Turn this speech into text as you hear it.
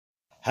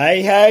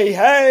Hey, hey,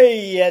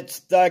 hey, it's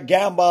the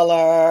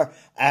Gambler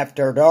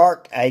After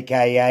Dark,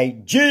 aka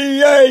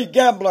GA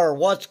Gambler.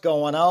 What's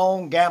going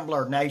on,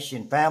 Gambler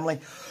Nation family?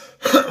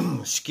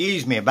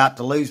 Excuse me, about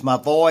to lose my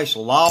voice.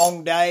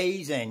 Long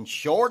days and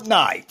short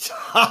nights.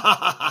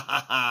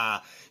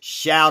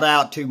 Shout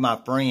out to my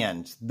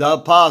friends, the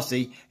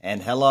posse,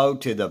 and hello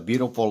to the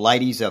beautiful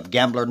ladies of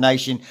Gambler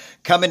Nation.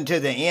 Coming to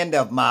the end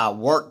of my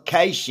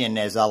workcation,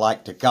 as I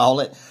like to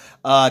call it.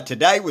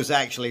 Today was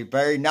actually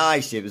very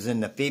nice. It was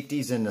in the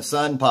 50s and the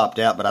sun popped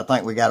out, but I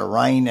think we got a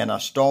rain and a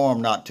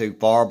storm not too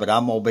far, but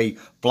I'm going to be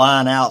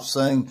flying out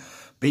soon.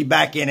 Be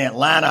back in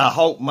Atlanta, I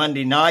hope,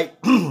 Monday night.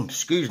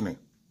 Excuse me.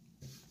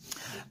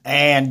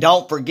 And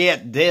don't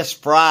forget, this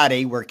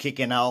Friday, we're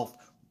kicking off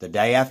the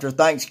day after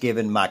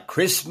Thanksgiving, my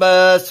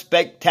Christmas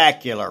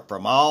Spectacular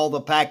from all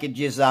the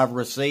packages I've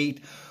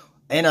received.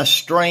 In a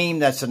stream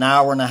that's an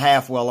hour and a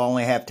half, we'll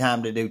only have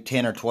time to do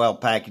 10 or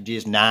 12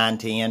 packages, 9,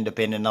 10,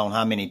 depending on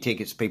how many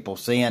tickets people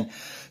send.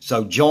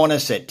 So join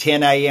us at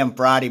 10 a.m.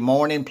 Friday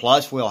morning.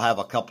 Plus, we'll have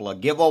a couple of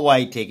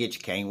giveaway tickets.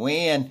 Can't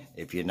win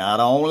if you're not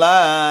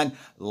online.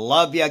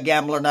 Love ya,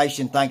 Gambler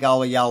Nation. Thank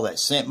all of y'all that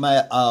sent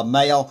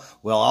mail.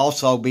 We'll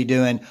also be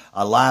doing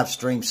a live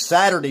stream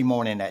Saturday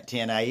morning at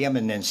 10 a.m.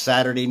 and then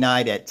Saturday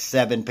night at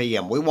 7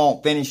 p.m. We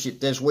won't finish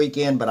it this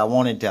weekend, but I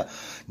wanted to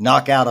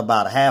knock out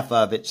about half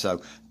of it.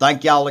 So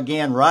thank y'all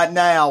again. Right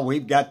now,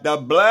 we've got the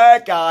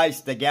Black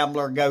Ice. The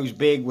Gambler Goes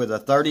Big with a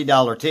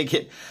 $30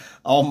 ticket.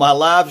 On my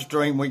live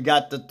stream, we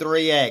got the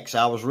 3X.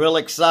 I was real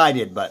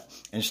excited, but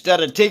instead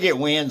of ticket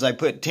wins, they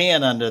put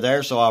 10 under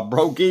there, so I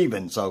broke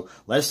even. So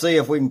let's see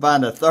if we can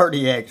find a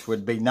 30X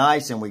would be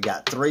nice, and we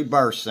got 3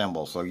 burst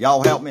symbols. So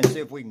y'all help me and see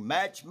if we can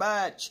match.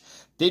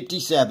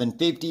 57,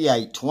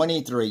 58,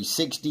 23,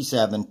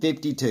 67,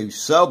 52,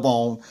 sub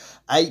on,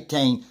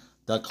 18,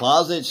 the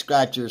Closet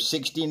Scratcher,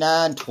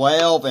 69,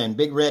 12, and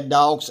Big Red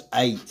Dogs,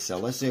 8. So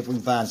let's see if we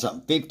can find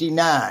something.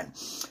 59,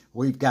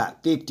 we've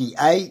got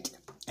 58,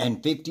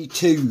 and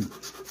 52,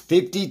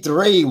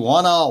 53,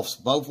 one-offs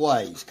both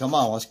ways. Come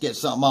on, let's get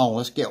something on.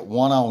 Let's get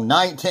one on.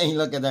 19,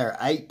 look at there,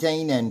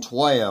 18 and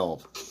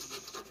 12.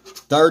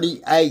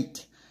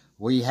 38,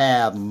 we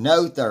have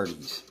no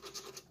 30s.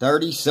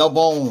 30, sub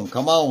on.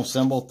 Come on,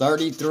 symbol.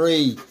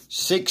 33,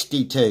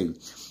 62.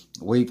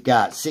 We've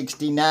got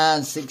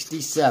 69,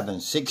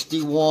 67,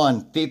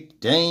 61,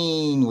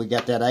 15. We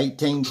got that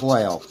 18,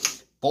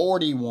 12.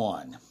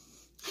 41.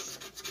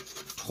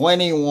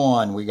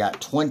 21, we got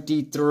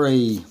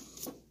 23,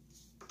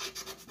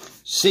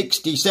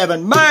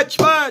 67, match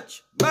on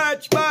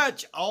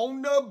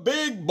the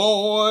big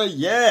boy,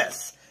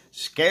 yes.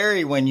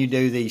 Scary when you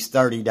do these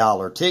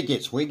 $30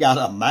 tickets. We got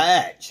a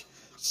match,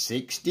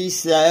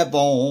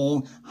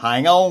 67,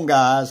 hang on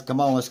guys, come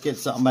on, let's get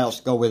something else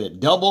to go with it.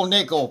 Double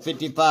nickel,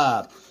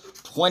 55,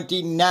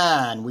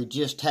 29, we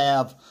just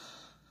have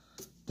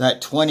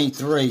that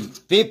 23,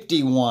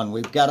 51,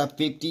 we've got a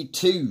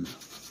 52.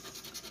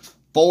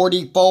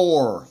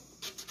 44,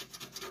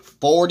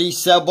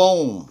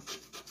 47,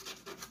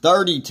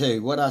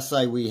 32, what'd I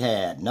say we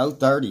had? No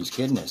 30s,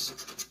 goodness.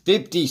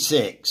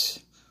 56,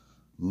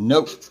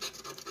 nope.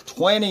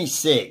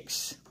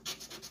 26,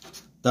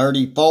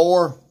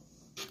 34,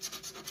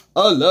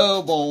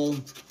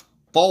 11,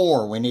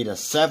 4, we need a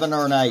 7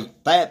 or an 8,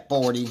 fat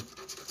 40,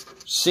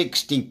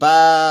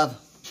 65,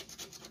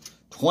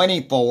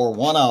 24,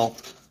 one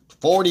off,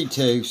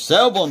 42,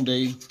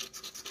 70,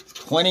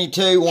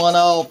 22, one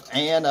off,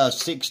 and a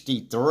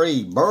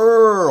 63.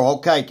 Brr,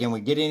 okay, can we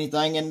get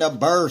anything in the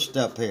burst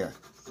up here?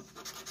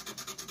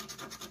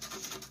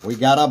 We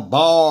got a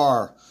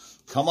bar.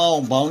 Come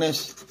on,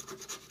 bonus.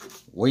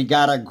 We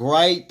got a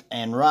grape,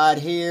 and right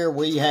here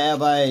we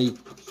have a,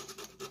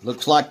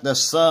 looks like the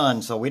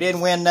sun. So we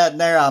didn't win nothing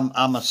there.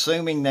 I'm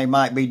assuming they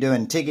might be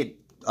doing ticket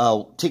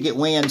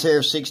wins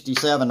here,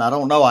 67. I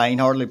don't know. I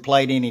ain't hardly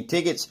played any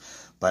tickets.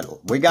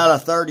 But we got a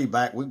 30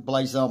 back. We can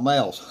play something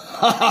else.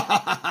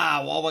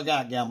 What we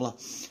got, Gambler?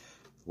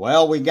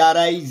 Well, we got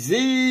a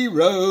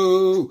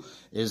 0.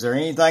 Is there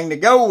anything to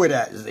go with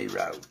that 0?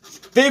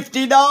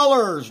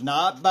 $50.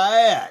 Not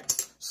bad.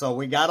 So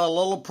we got a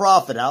little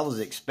profit. I was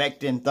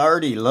expecting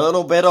 30.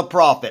 Little bit of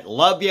profit.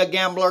 Love you,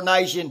 Gambler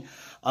Nation.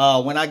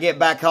 When I get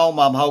back home,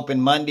 I'm hoping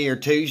Monday or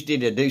Tuesday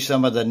to do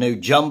some of the new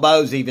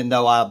jumbos, even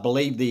though I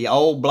believe the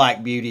old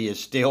Black Beauty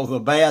is still the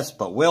best.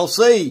 But we'll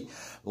see.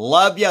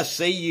 Love ya.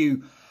 See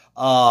you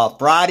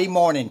Friday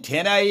morning,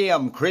 10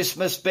 a.m.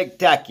 Christmas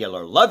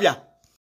Spectacular. Love ya.